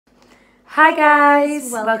Hi guys,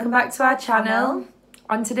 welcome back to our channel.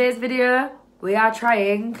 On today's video, we are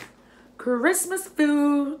trying Christmas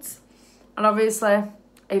foods. And obviously,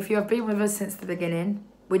 if you have been with us since the beginning,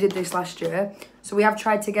 we did this last year. So we have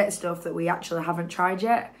tried to get stuff that we actually haven't tried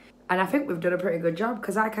yet. And I think we've done a pretty good job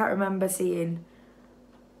because I can't remember seeing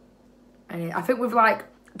any. I think we've like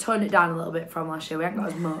toned it down a little bit from last year. We haven't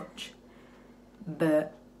got as much.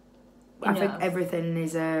 But I think everything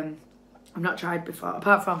is I've not tried before,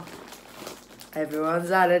 apart from everyone's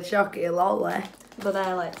had a chocolate lolly. But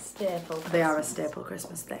they're like staple Christmas. They are a staple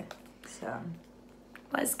Christmas thing. So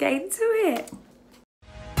let's get into it.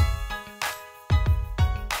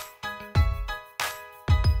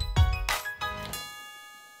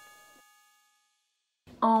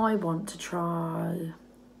 I want to try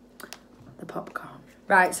the popcorn.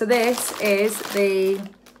 Right, so this is the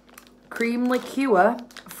cream liqueur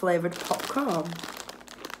flavoured popcorn.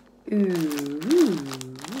 Ooh.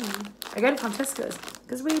 Again from Tesco's,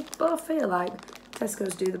 because we both feel like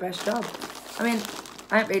Tesco's do the best job. I mean,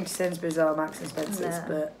 I haven't been to Sainsbury's or Marks and Spencer's,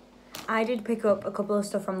 but I did pick up a couple of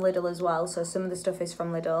stuff from Lidl as well, so some of the stuff is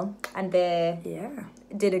from Lidl, and they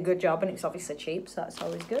did a good job, and it's obviously cheap, so that's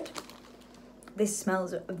always good. This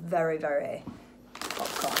smells very, very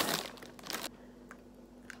popcorn.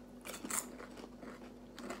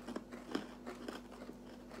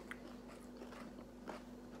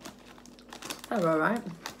 they're alright.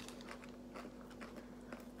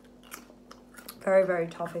 Very, very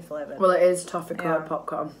toffee flavoured. Well, it is toffee coloured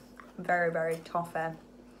popcorn. Very, very toffee.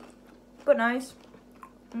 But nice.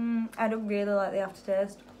 I don't really like the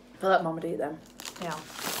aftertaste. I'll let Mum eat them. Yeah.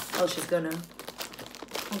 Well, she's gonna.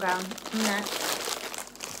 Okay, next.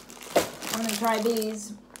 I'm gonna try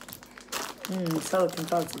these. So looking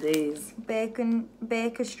forward to these.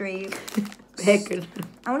 Baker Street. Bacon.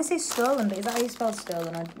 I want to say stolen, but is that how you spell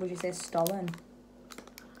stolen, or would you say stollen?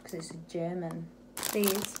 Because it's German.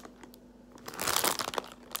 These.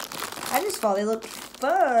 I just thought they looked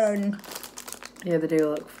fun. Yeah, they do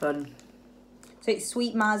look fun. So it's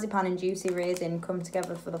sweet marzipan and juicy raisin come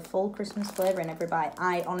together for the full Christmas flavour in every bite.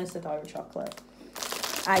 I honestly thought it was chocolate.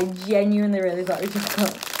 I genuinely really thought it was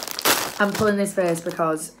chocolate. I'm pulling this face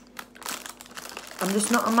because I'm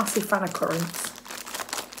just not a massive fan of currants.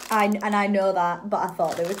 I know that, but I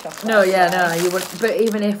thought they were chocolate. No, yeah, no, you would. But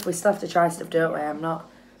even if we still have to try stuff, don't we?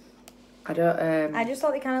 I don't. I just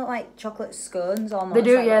thought they kind of look like chocolate scones almost. They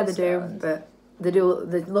do, like yeah, they scones. do. But they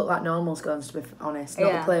look like normal scones, to be honest.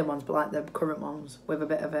 Not the plain ones, but like the currant ones with a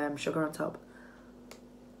bit of sugar on top.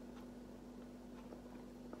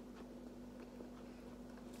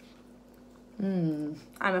 I'm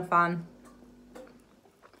a fan.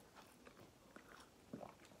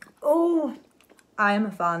 Oh, I am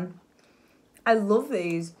a fan. I love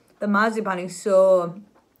these. The marzipan is so,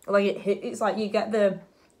 like, it's like you get the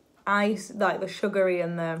ice, like the sugary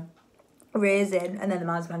and the raisin, and then the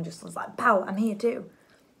marzipan just looks like, pow, I'm here too.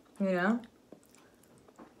 You know?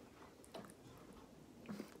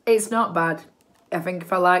 It's not bad. I think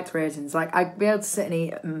if I liked raisins, like, I'd be able to sit and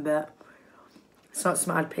eat them, but it's not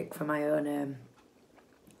something I'd pick for my own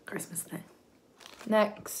Christmas thing.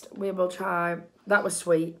 Next, we will try, that was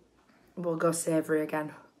sweet. We'll go savoury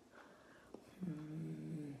again.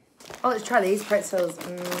 Oh, let's try these pretzels.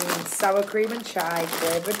 Sour cream and chai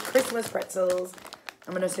flavoured Christmas pretzels.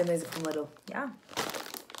 I'm going to assume these are from Lidl. Yeah.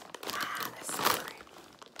 They're so great.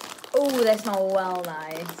 Oh, they smell well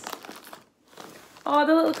nice. Oh,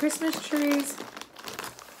 the little Christmas trees.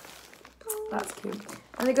 That's cute.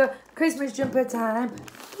 And they go, Christmas jumper time.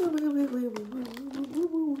 They're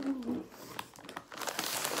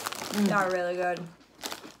really good.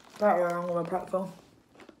 That were wrong with a pretzel.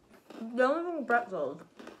 The only thing with pretzels,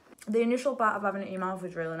 the initial part of having it in your mouth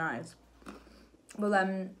is really nice. But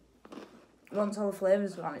then, once all the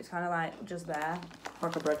flavours are gone, it's kind of like just there.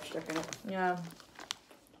 Like a breadstick in it. Yeah.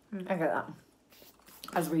 I get that.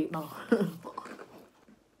 As we eat more. I'm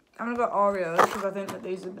going to go Oreos because I think that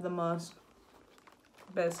these would be the most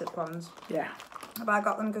basic ones. Yeah. But I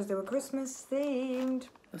got them because they were Christmas themed.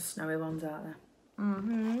 The snowy ones out there.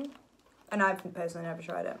 And I've personally never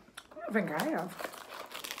tried it. I don't think I have.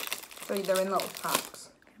 So they're in little packs.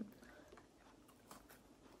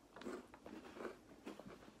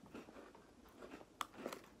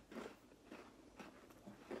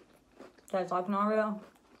 Tastes like an Oreo.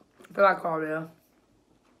 If you like Oreo,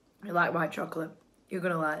 you like white chocolate, you're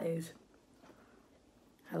going to like these.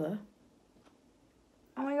 Hello?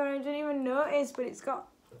 Oh my god, I didn't even notice, but it's got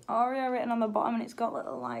Oreo written on the bottom and it's got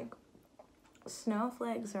little, like,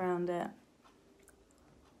 snowflakes around it.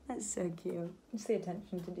 That's so cute. Just the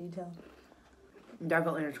attention to detail.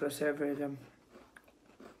 Definitely need to go savoury again.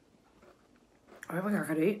 I don't think I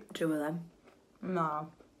could eat 2 of them. No.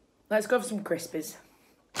 Let's go for some Crispies.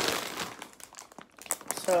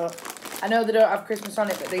 So, I know they don't have Christmas on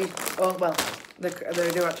it, but these, oh, well, they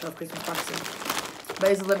do actually have Christmas packaging.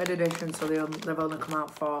 But it's a limited edition, so they've only come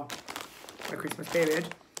out for the Christmas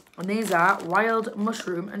period. And these are wild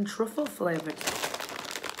mushroom and truffle flavoured.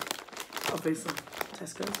 Obviously,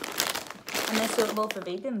 Tesco's. And they're suitable for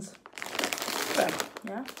vegans. Okay.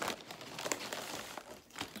 Yeah.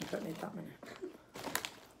 I don't need that many.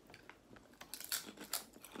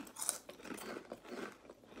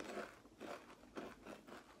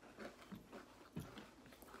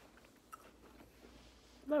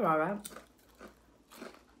 They're alright.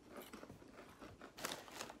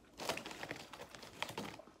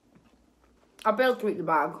 I'll be able to eat the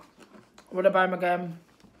bag. Would I buy them again?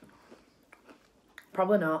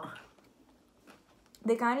 Probably not.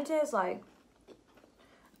 They kind of taste like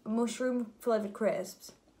mushroom flavoured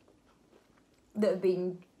crisps that have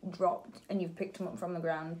been dropped and you've picked them up from the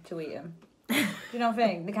ground to eat them. Do you not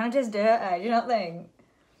think? They kind of taste dirty. Do you not think?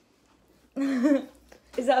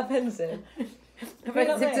 Is that offensive?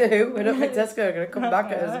 Offensive to who? We don't think Tesco are going to come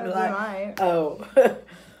back at us and be like, oh.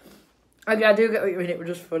 I do get what you mean, it was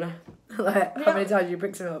just funny. Like, how many times you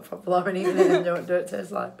pick something up from the floor and eat it and don't do it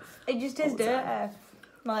taste like? It just tastes dirty.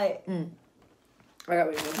 Like, I get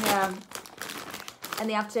what you mean. yeah. And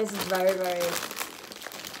the aftertaste is very, very...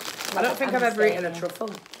 I don't think I've ever eaten a truffle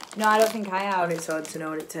No, I don't think I on have. its own to know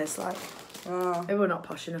what it tastes like. Oh. Maybe we're not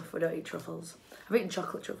posh enough, we don't eat truffles. I've eaten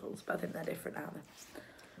chocolate truffles, but I think they're different, aren't they?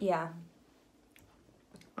 Yeah.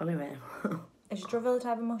 Anyway. Is a truffle a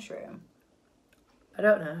type of mushroom? I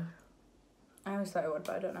don't know. I always thought it would,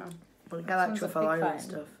 but I don't know. I like truffle oil and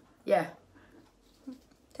stuff. Yeah.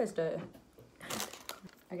 Tastes dirty.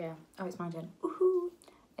 Okay. Oh, it's my turn. Woohoo.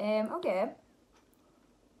 Okay.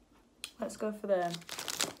 Let's go for the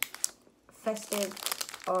festive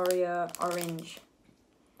Oreo orange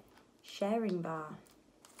sharing bar.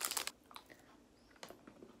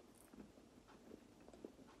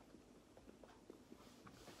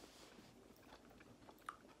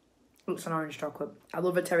 Looks an orange chocolate. I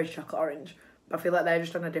love a Terry's chocolate orange, but I feel like they're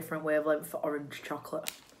just on a different wavelength for orange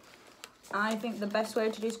chocolate. I think the best way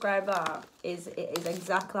to describe that is it is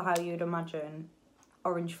exactly how you'd imagine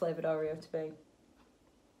orange flavoured Oreo to be.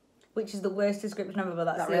 Which is the worst description ever, but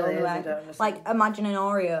that's That the really only is, way. I don't Like, imagine an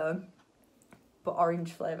Oreo, but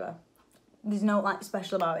orange flavour. There's no, like,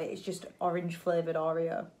 special about it. It's just orange flavoured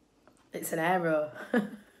Oreo. It's an Aero.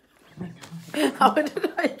 How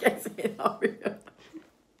did I guess it Oreo?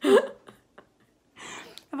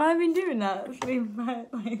 Have I been doing that? It's been like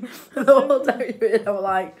The whole time you were in, I was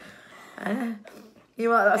like, you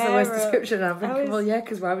know what, that's the worst Aero. description. I'm thinking, well, yeah,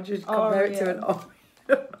 because why would you compare it to an Oreo?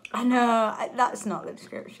 I know, that's not the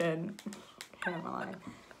description. Can't lie.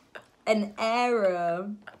 An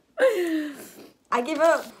Aero. I give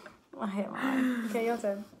up. I hate mine. Okay, your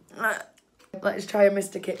turn. Let's try a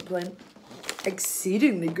Mr. Kipling.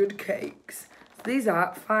 Exceedingly good cakes. These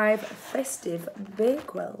are 5 festive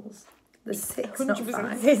Bakewells. There's 6, not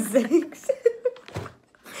 5. 6.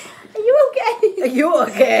 Are you okay? Are you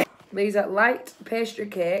okay? These are light pastry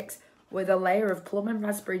cakes with a layer of plum and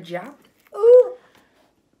raspberry jam. Ooh.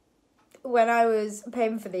 When I was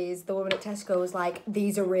paying for these, the woman at Tesco was like,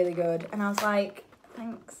 "These are really good," and I was like,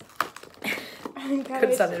 "Thanks."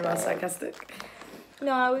 Could sound more sarcastic.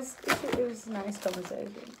 No, it was a nice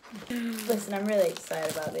conversation. Listen, I'm really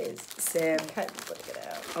excited about these. Same. Can't put it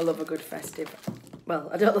out. I love a good festive. Well,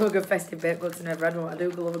 I don't love a good festive bakewell. I've never had one. I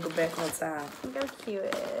do love a good bakewell tart. Look how cute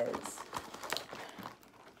it is.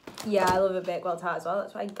 Yeah, I love a bakewell tart as well.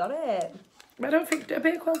 That's why I got it. I don't think a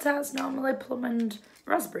bakewell tart's normally plum and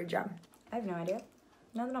raspberry jam. I have no idea.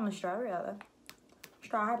 No, they're normally strawberry, are they?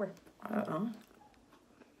 Strawberry. I don't know.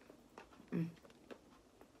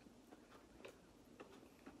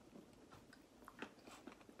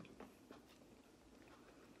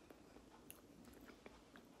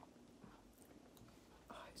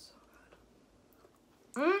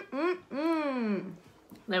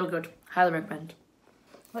 They were good. Highly recommend.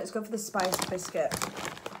 Let's go for the spiced biscuit.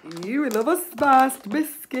 You love a spiced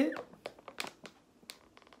biscuit.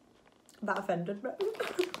 That offended me.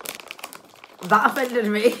 That offended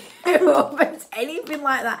me. Who offends anything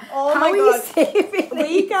like that? Oh How my are God. you saving We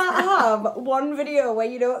these? can't have one video where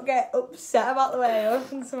you don't get upset about the way I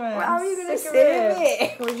open something. How are you going to Sick of save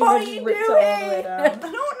it? Or you What are just you ripped it all the way doing? down. I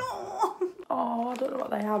don't know. Oh, I don't know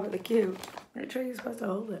what they are, but they're cute. I'm sure you're supposed to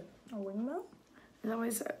hold it. A windmill? Is that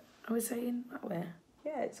what are we saying that way?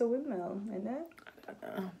 Yeah, it's a windmill, isn't it? I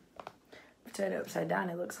don't know. If I turn it upside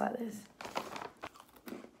down, it looks like this.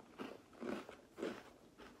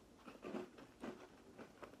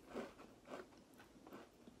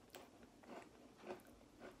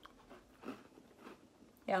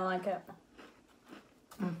 Yeah, I like it.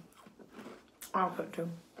 I'll put 2.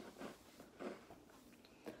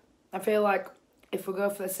 I feel like if we go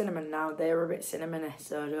for the cinnamon now, they're a bit cinnamony,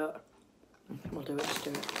 so I don't. We'll do it, just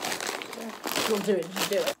do it. We'll do it, just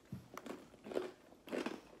do it.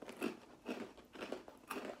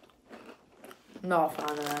 Not a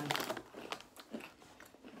fan of them.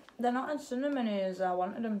 They're not as cinnamony as I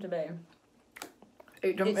wanted them to be.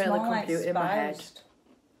 It doesn't It's really more like compute in my head. spiced.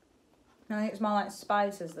 I think it's more like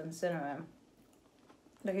spices than cinnamon.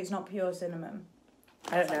 Like it's not pure cinnamon.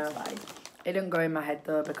 I don't know. Like spice. It didn't go in my head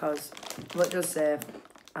though because what it does say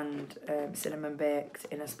and cinnamon baked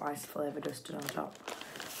in a spice flavour dusted on top.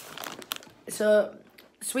 So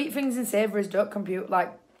sweet things and savouries don't compute.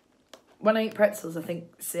 Like when I eat pretzels, I think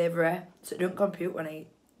savoury, so it don't compute when I eat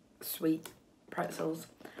sweet pretzels.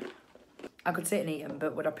 I could sit and eat them,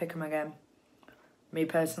 but would I pick them again? Me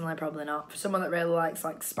personally, probably not. For someone that really likes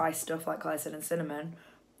like spice stuff, like Claire said, and cinnamon,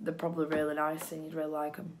 they're probably really nice and you'd really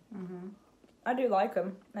like them. I do like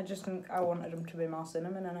them. I just think I wanted them to be more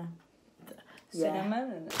cinnamon and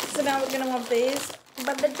cinnamon. So now we're gonna have these.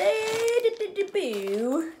 But the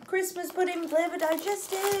Christmas pudding flavour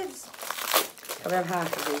digestives. Can we have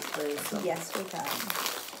half of these, please? Yes, we can.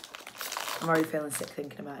 I'm already feeling sick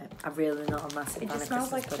thinking about it. I'm really not a massive It fan just of smells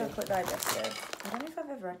Christmas like pudding. chocolate digestive. I don't know if I've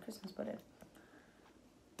ever had Christmas pudding.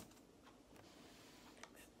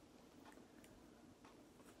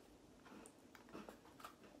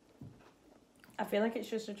 I feel like it's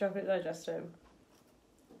just a chocolate digestive.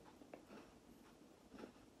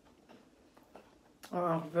 Oh,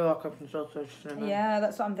 I feel like I'm so cinnamon. Yeah,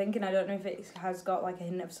 that's what I'm thinking. I don't know if it has got like a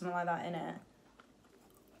hint of something like that in it.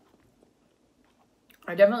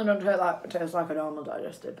 I definitely don't taste like a normal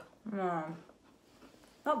digestive. No.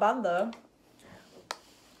 Not bad though.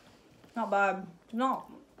 Not bad. Not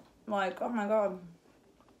like, oh my god.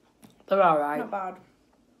 They're alright. Not bad.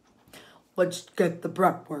 Let's get the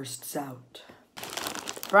bratwursts out.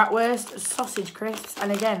 Bratwurst, sausage crisps, and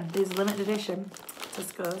again, these are limited edition.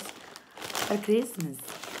 Tesco's. For Christmas.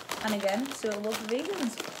 And again, suitable for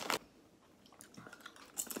vegans.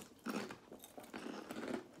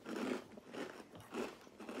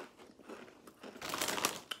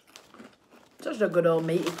 Just a good old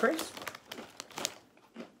meaty crisp.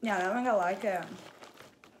 Yeah, I think I like it.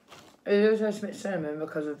 It does taste a bit cinnamon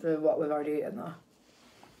because of what we've already eaten though.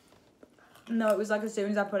 No, it was like as soon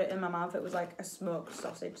as I put it in my mouth, it was like a smoked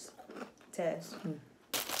sausage taste.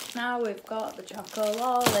 Now we've got the choco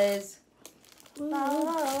lollies. La,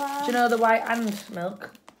 la, la. Do you know the white and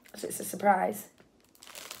milk? So it's a surprise.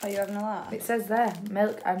 Are you having a laugh? It says there,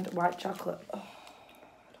 milk and white chocolate. Oh,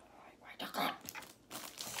 I don't like white chocolate.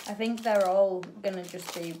 I think they're all gonna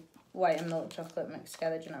just be white and milk chocolate mixed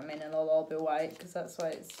together, do you know what I mean? And they'll all be white, because that's why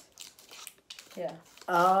it's... Yeah.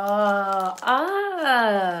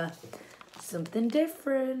 Something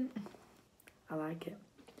different. I like it.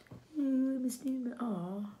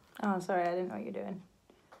 Oh. Oh, sorry, I didn't know what you're doing.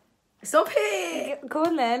 Stop it! Go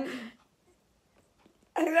on then.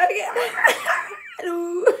 I'm gonna get...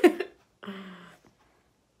 Hello.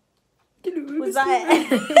 Was that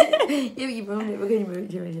it? Yeah, you moved it. We're going to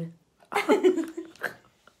move it.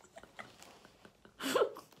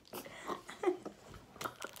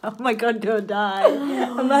 Oh my god, don't die.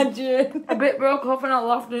 Imagine. A bit broke off and I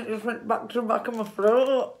laughed and it just went back to the back of my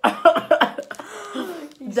throat.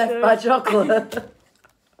 Death by chocolate.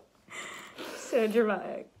 So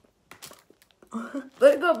dramatic.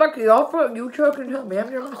 Let go back of your throat. You choking and help me.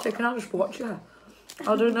 I'm your last and I'll just watch you.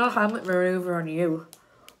 I'll do no Hamlet maneuver on you.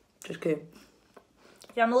 Just kidding.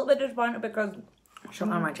 Yeah, I'm a little bit disappointed because... Shut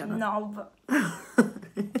on my channel. No, but...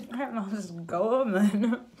 I don't know, just go on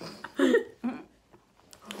then.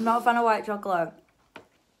 I'm not a fan of white chocolate.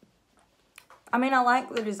 I mean, I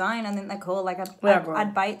like the design. I think they're cool. Like,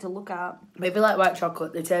 I'd buy it to look at. But if you like white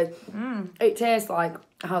chocolate, they taste... It tastes like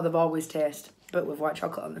how they've always tasted, but with white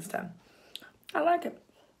chocolate on this time. I like it.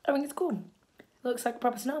 I think it's cool. It looks like a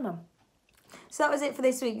proper snowman. So that was it for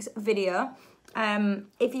this week's video.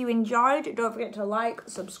 If you enjoyed, don't forget to like,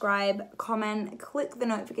 subscribe, comment, click the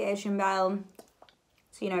notification bell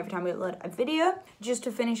so you know every time we upload a video. Just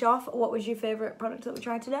to finish off, what was your favourite product that we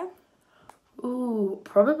tried today? Ooh,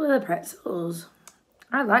 probably the pretzels.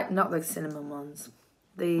 I like not the cinnamon ones.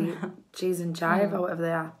 The cheese and chive or whatever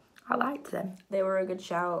they are. I liked them. They were a good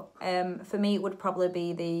shout. For me, it would probably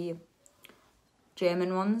be the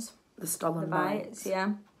German ones. The Stollen The bites. bites,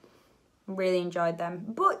 yeah. Really enjoyed them.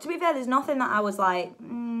 But to be fair, there's nothing that I was like,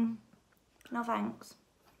 no thanks.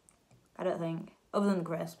 I don't think. Other than the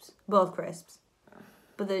crisps. Both crisps.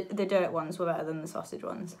 But the dirt ones were better than the sausage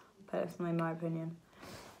ones, personally, in my opinion.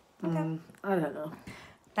 Okay. I don't know.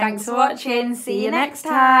 Thanks for watching. See you next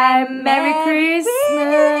time. Merry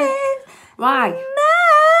Christmas. Why?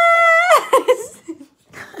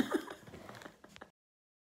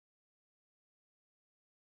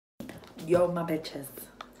 Yo, my bitches.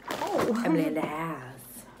 Oh. Emily in the house.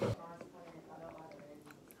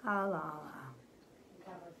 Hello.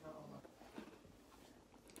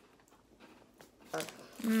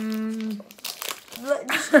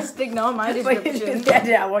 Just ignore my description.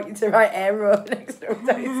 I want you to write arrow next to it.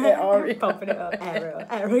 Don't you say Oreo. Popping it up.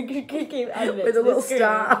 Arrow. Keep adding it With to a little the screen.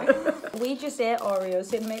 star. We just ate Oreos,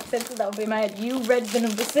 so it makes sense that would be my head. You read the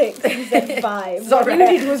number 6 and said 5. Sorry,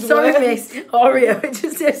 What you did was sorry, worse. miss. Oreo. It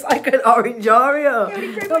just tastes like an orange Oreo. It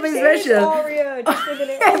pretty Nothing much says special. Oreo, just with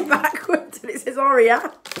it. Backwards and it says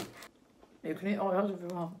Oreo. You can eat Oreos if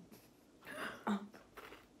you want.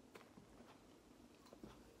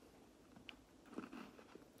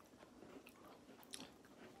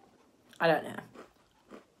 I don't know.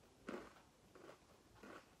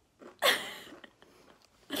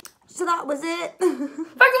 So that was it. Thanks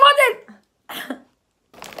for watching!